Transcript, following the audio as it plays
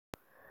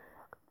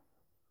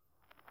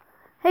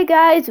Hey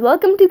guys,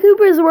 welcome to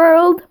Cooper's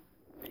World.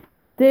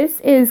 This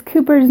is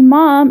Cooper's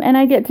mom, and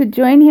I get to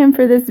join him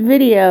for this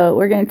video.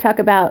 We're going to talk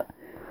about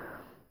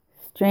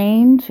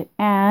strange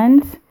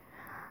and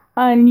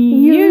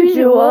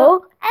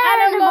unusual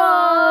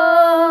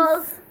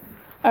animals.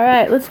 All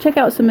right, let's check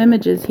out some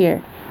images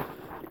here.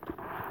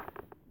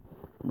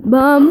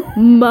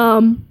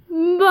 Mom.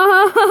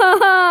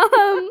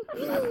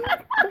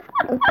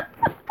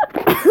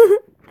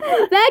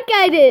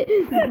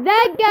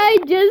 That guy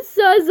just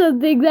saw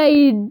something that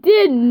he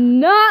did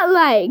not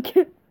like.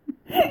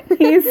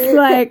 He's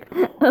like,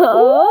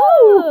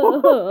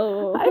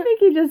 oh, I think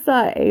he just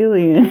saw an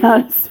alien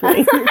out of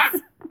space.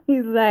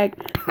 He's like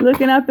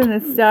looking up in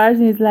the stars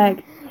and he's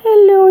like,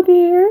 hello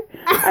there.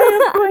 Are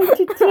you going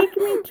to take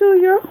me to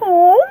your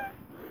home?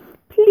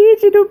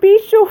 Please, it'll be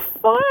so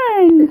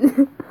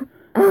fun.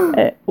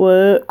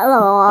 What?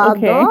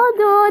 Okay.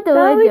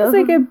 That looks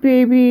like a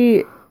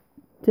baby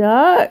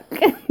duck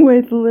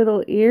with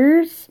little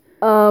ears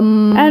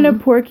and a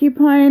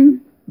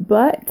porcupine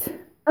butt.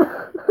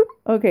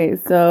 Okay,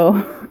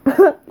 so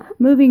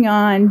moving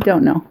on.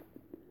 Don't know.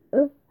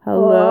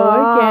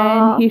 Hello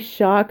again. He's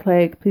shocked,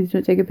 like, please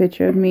don't take a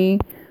picture of me.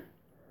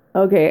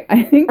 Okay,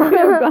 I think we've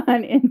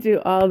gone into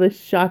all the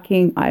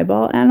shocking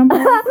eyeball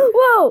animals.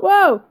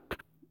 Whoa!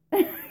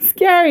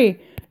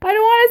 Scary. I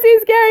don't want to see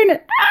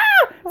scariness.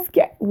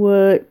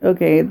 What?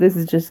 Okay, this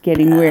is just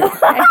getting weird.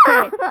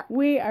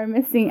 We are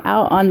missing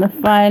out on the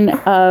fun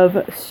of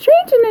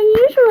strange and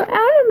unusual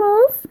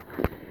animals.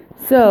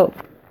 So,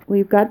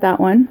 we've got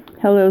that one.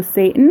 Hello,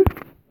 Satan.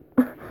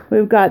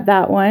 We've got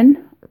that one.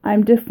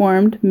 I'm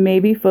deformed,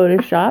 maybe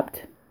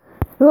photoshopped.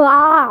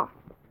 I'm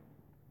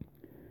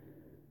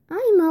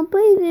a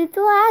baby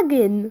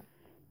dragon.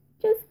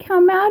 Just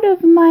come out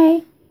of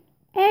my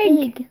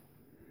egg.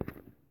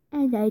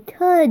 And I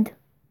could.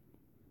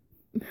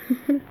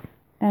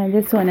 And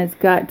this one has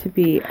got to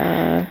be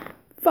a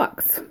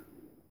fox.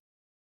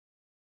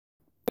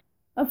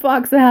 A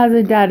fox that has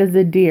a dad is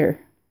a deer.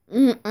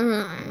 You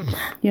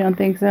don't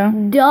think so?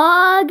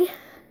 Dog.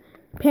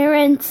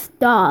 Parents,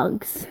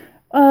 dogs.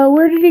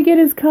 Where did he get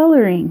his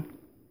coloring?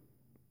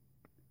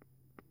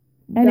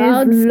 And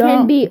dogs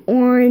can be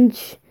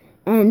orange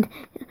and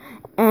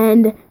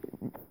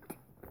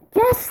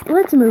yes,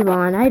 let's move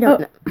on. I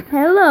don't know.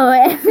 Hello,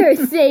 Ever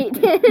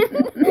Satan.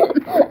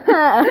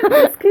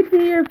 This could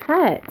be your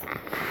pet.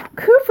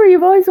 Cooper,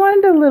 you've always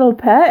wanted a little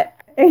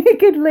pet. He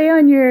could lay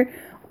on your...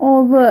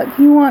 Oh, look,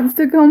 he wants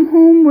to come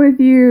home with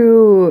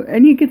you.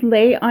 And he could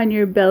lay on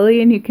your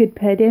belly and you could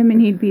pet him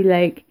and he'd be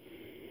like,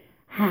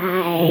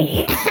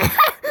 hi.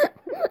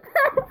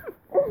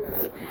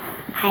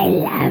 I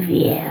love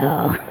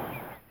you.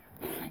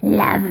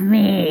 Love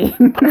me.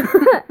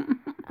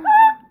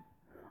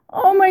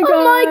 Oh my gosh.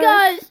 Oh my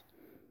gosh.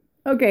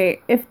 Okay,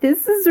 if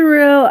this is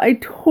real, I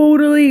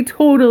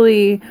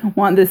totally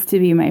want this to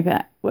be my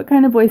pet. What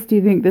kind of voice do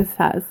you think this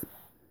has?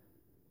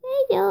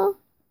 Hello.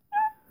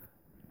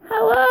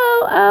 Hello.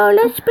 Oh,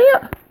 let's be...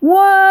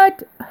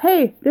 What?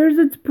 Hey, there's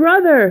its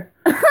brother.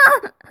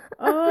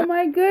 Oh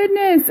my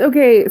goodness.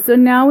 Okay, so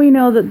now we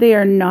know that they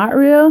are not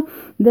real.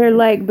 They're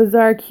like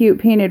bizarre, cute,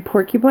 painted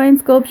porcupine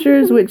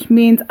sculptures, which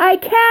means I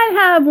can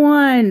have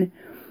one.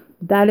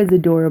 That is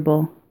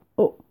adorable.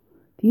 Oh,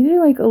 these are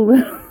like a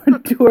little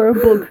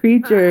adorable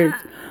creatures.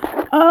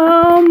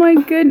 Oh my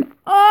goodness.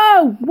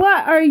 Oh,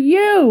 what are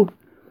you?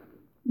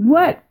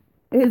 What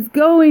is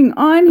going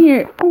on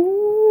here?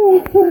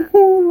 Oh,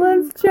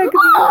 let's check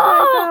this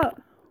out.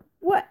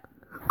 What?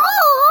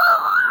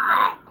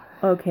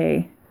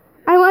 Okay.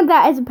 I want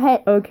that as a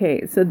pet.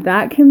 Okay, so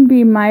that can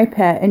be my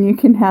pet, and you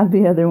can have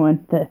the other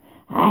one.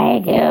 I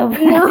do.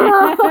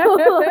 No,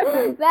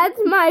 that's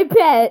my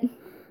pet.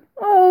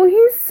 Oh,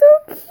 he's so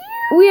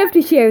cute. We have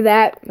to share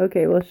that.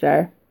 Okay, we'll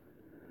share.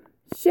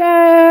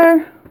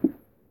 Share.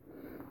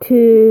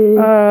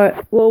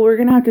 Well, we're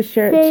gonna have to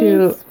share it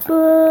to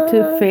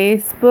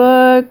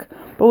Facebook,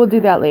 but we'll do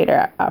that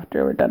later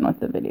after we're done with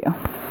the video.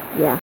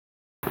 Yeah.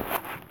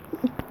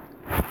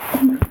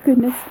 Oh my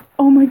goodness.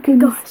 Oh my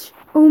goodness. Gosh.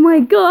 Oh my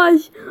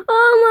gosh.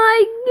 Oh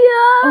my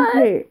god.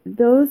 Okay,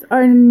 those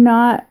are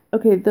not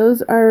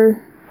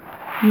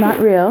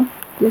real.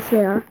 Yes,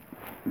 they are.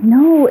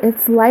 No,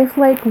 it's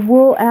lifelike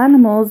wool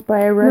animals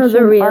by a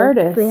Russian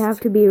artist. They have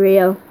to be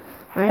real.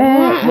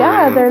 And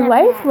yeah, they're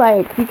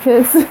lifelike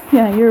because,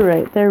 yeah, you're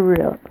right, they're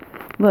real.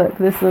 Look,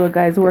 this little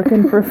guy's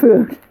working for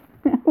food.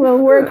 Will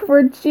work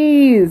for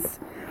cheese.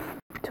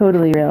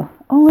 Totally real.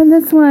 Oh, and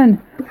this one,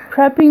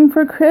 prepping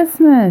for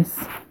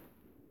Christmas.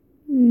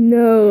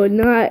 No,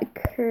 not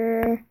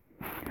Kerr.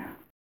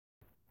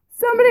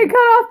 Somebody cut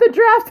off the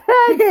giraffe's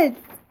head.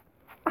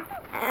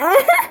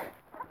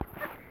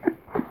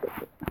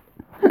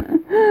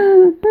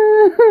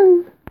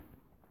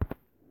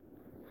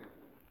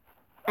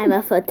 I'm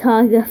a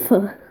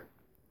photographer.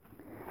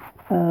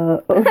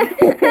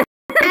 Okay.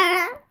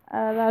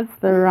 That's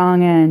the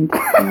wrong end.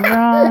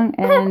 Wrong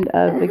end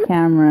of the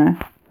camera.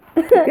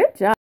 Good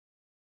job.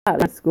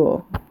 That's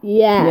cool.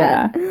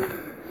 Yeah.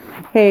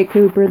 Hey,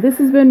 Cooper, this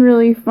has been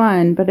really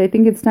fun, but I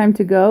think it's time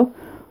to go.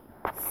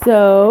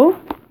 So,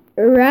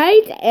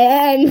 Right?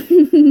 And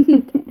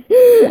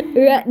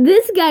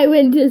this guy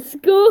went to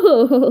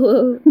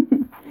school.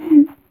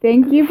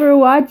 Thank you for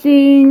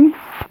watching.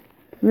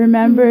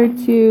 Remember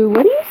to,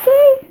 what do you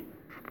say?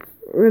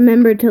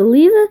 Remember to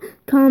leave a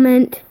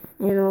comment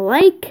and a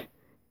like.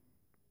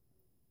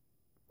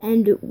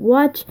 And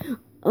watch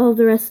all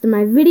the rest of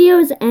my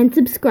videos and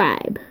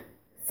subscribe.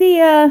 See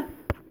ya.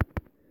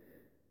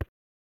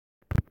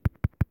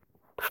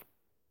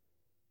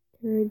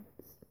 Turds.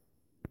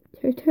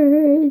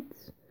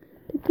 Turds.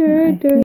 Turds.